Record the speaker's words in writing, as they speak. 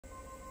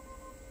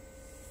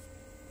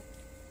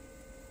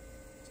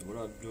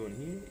what I'm doing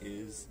here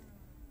is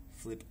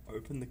flip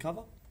open the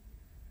cover,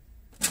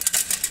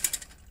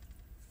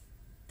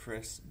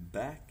 press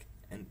back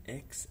and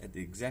X at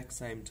the exact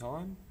same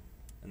time,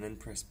 and then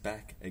press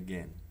back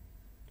again.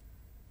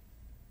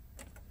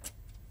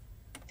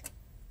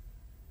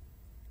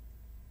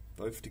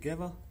 Both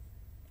together,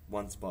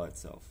 once by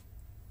itself.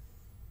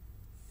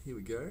 Here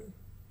we go.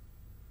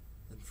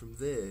 And from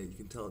there you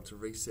can tell it to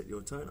reset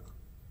your toner.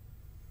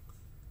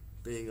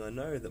 Being I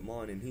know that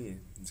mine in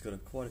here has got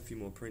quite a few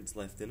more prints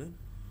left in it,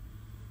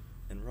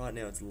 and right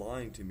now it's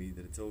lying to me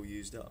that it's all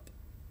used up.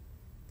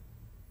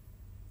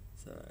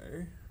 So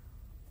I'm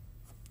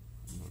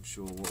not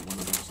sure what one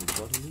I've actually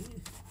got in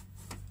here.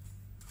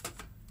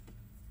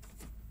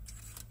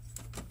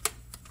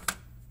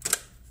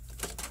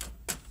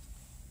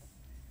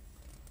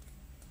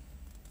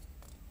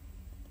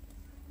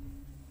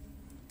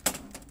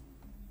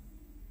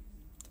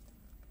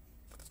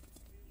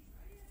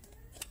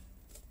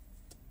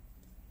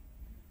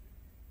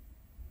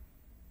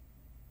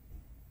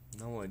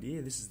 No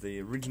idea. This is the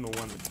original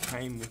one that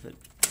came with it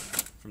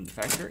from the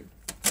factory.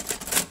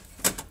 So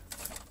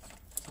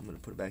I'm going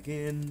to put it back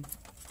in.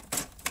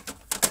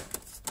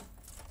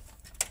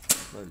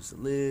 Close the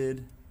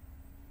lid.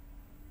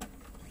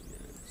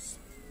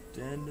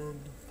 Standard.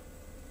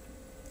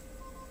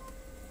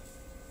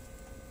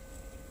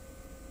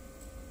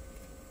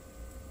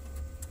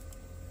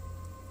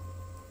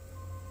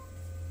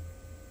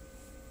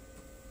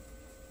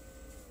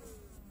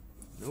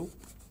 Nope.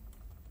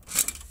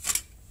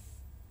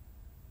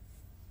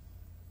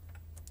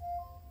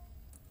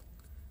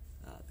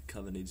 The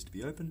cover needs to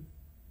be open.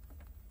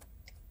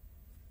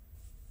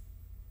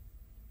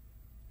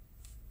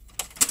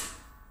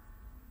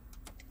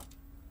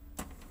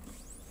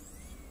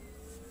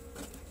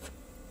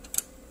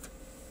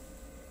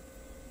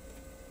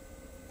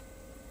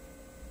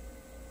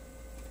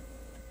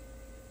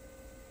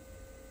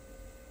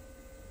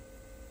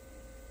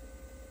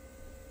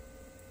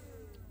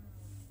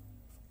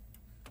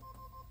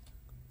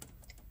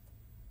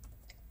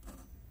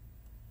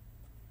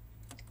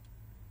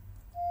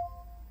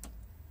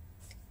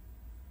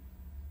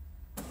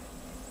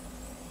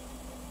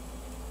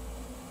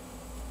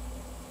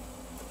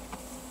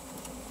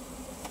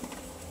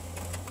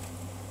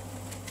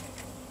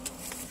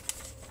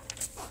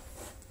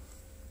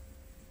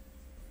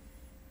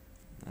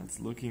 It's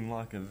looking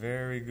like a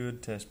very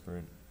good test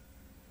print.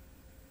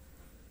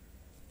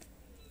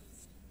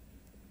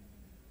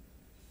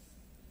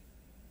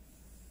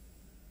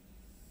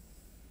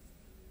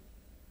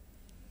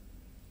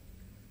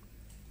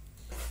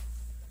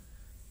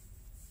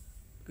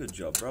 Good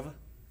job, brother.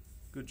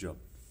 Good job.